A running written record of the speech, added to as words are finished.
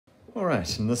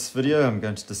Alright, in this video I'm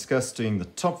going to discuss doing the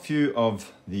top view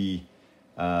of the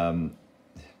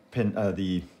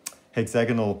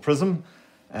hexagonal prism,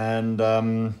 and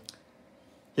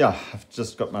yeah, I've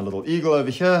just got my little eagle over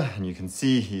here, and you can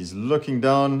see he's looking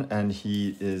down and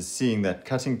he is seeing that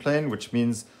cutting plane, which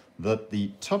means that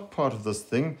the top part of this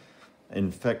thing,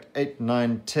 in fact 8,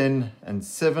 9, 10 and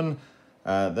 7,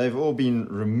 they've all been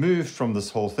removed from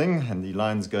this whole thing, and the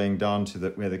line's going down to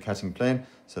where the cutting plane.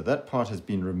 So that part has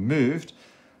been removed.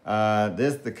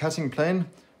 There's the cutting plane.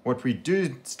 What we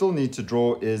do still need to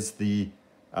draw is the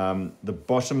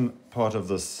bottom part of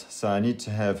this. So I need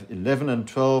to have 11 and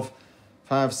 12,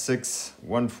 5, 6,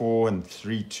 1, 4, and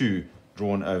 3, 2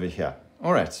 drawn over here.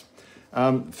 All right.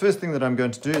 First thing that I'm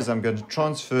going to do is I'm going to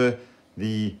transfer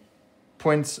the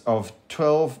points of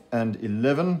 12 and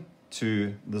 11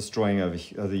 to this drawing over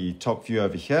here, the top view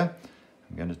over here.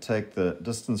 I'm going to take the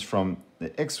distance from the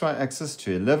XY axis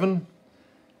to 11,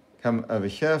 come over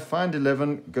here, find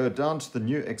 11, go down to the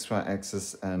new XY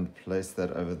axis and place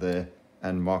that over there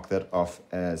and mark that off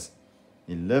as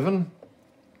 11.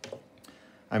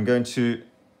 I'm going to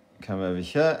come over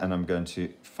here and I'm going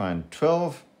to find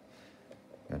 12.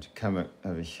 I'm going to come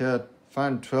over here,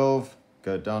 find 12,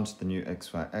 go down to the new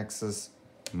XY axis,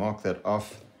 mark that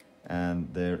off, and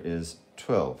there is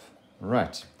 12.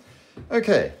 Right.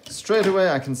 Okay, straight away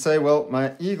I can say, well,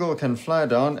 my eagle can fly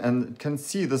down and it can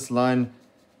see this line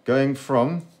going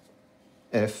from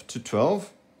F to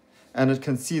 12, and it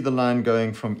can see the line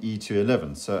going from E to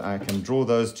 11. So I can draw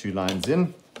those two lines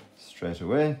in straight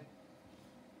away.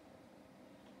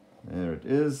 There it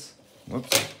is.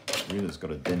 Whoops, the ruler's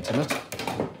got a dent in it.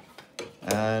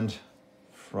 And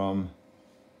from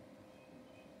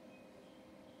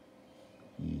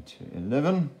E to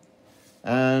 11.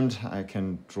 And I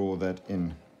can draw that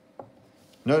in.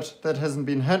 Note, that hasn't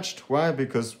been hatched. Why?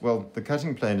 Because, well, the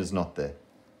cutting plane is not there.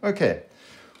 Okay,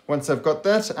 once I've got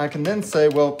that, I can then say,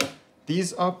 well,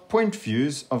 these are point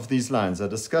views of these lines. I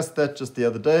discussed that just the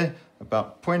other day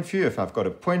about point view. If I've got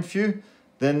a point view,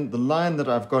 then the line that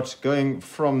I've got going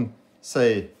from,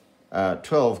 say,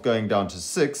 12 going down to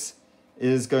 6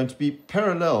 is going to be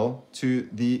parallel to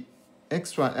the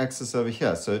XY axis over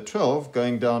here. So 12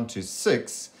 going down to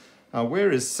 6. Now,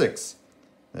 where is 6?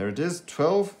 There it is,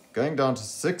 12 going down to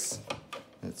 6.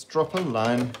 Let's drop a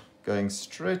line going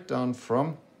straight down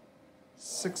from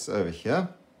 6 over here.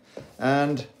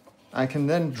 And I can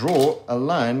then draw a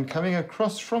line coming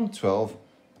across from 12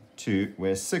 to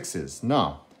where 6 is.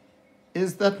 Now,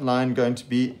 is that line going to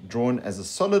be drawn as a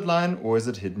solid line or is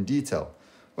it hidden detail?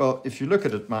 Well, if you look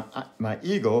at it, my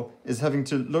eagle is having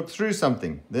to look through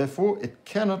something. Therefore, it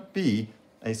cannot be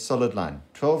a solid line.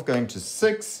 12 going to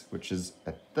 6, which is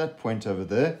at that point over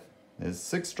there. There's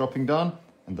 6 dropping down,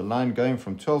 and the line going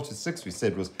from 12 to 6 we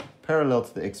said was parallel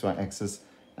to the XY axis,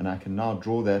 and I can now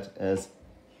draw that as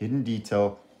hidden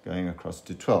detail going across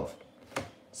to 12.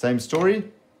 Same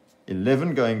story,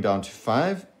 11 going down to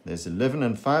 5. There's 11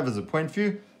 and 5 as a point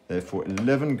view. Therefore,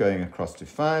 11 going across to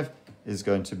 5 is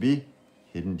going to be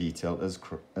hidden detail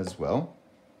as well.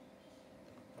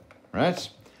 Right?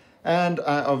 And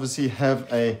I obviously have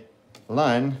a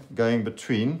line going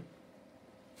between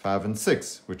 5 and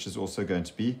 6, which is also going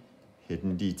to be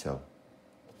hidden detail.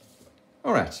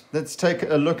 All right, let's take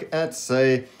a look at,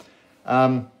 say,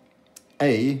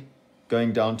 A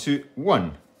going down to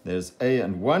 1. There's A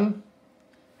and 1.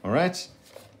 All right,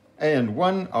 A and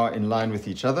 1 are in line with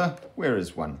each other. Where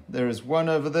is 1? There is 1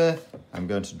 over there. I'm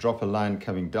going to drop a line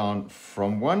coming down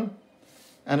from 1,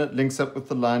 and it links up with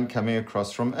the line coming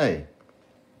across from A.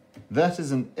 That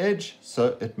is an edge,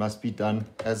 so it must be done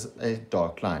as a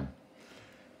dark line.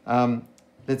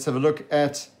 Let's have a look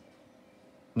at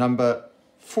number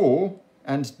 4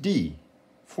 and D.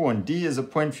 4 and D is a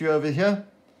point view over here.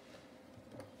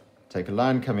 Take a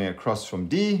line coming across from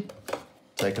D.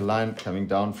 Take a line coming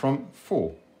down from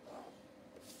 4.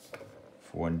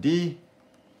 4 and D,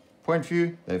 point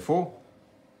view, therefore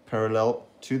parallel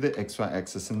to the XY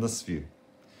axis in this view.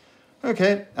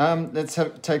 Okay, let's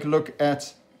take a look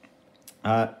at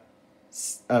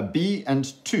B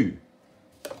and 2.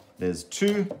 There's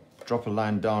 2, drop a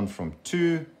line down from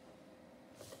 2,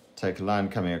 take a line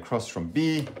coming across from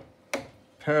B,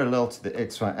 parallel to the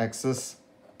XY axis,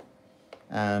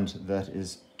 and that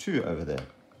is 2 over there.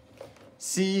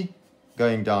 C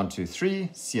going down to 3,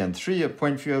 C and 3, a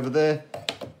point view over there.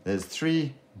 There's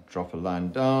 3, drop a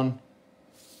line down,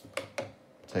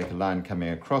 take a line coming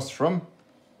across from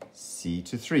C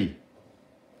to 3.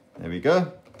 There we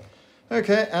go.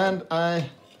 Okay, and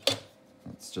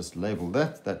let's just label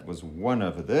that. That was 1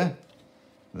 over there.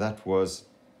 That was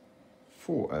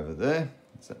 4 over there.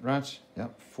 Is that right? Yeah,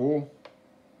 4.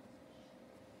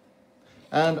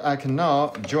 And I can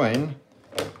now join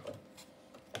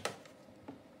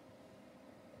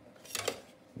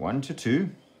 1 to 2,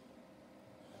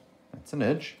 that's an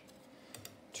edge,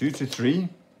 2 to 3,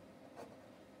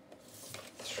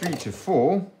 3 to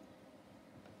 4,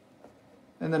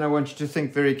 and then I want you to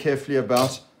think very carefully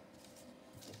about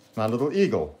my little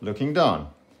eagle looking down.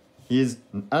 He is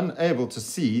unable to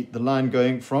see the line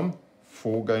going from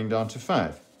 4 going down to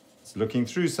 5. It's looking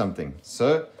through something.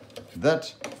 So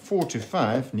that 4 to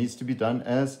 5 needs to be done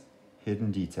as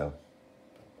hidden detail.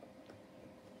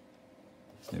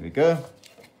 There we go.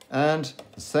 And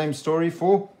the same story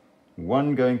for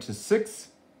 1 going to 6.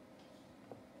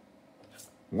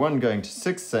 1 going to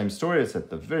 6, same story. It's at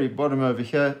the very bottom over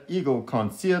here. Eagle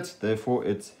can't see it, therefore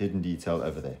it's hidden detail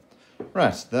over there.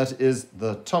 Right, that is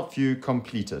the top view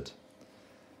completed.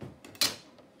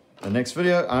 The next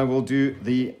video, I will do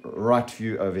the right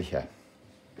view over here.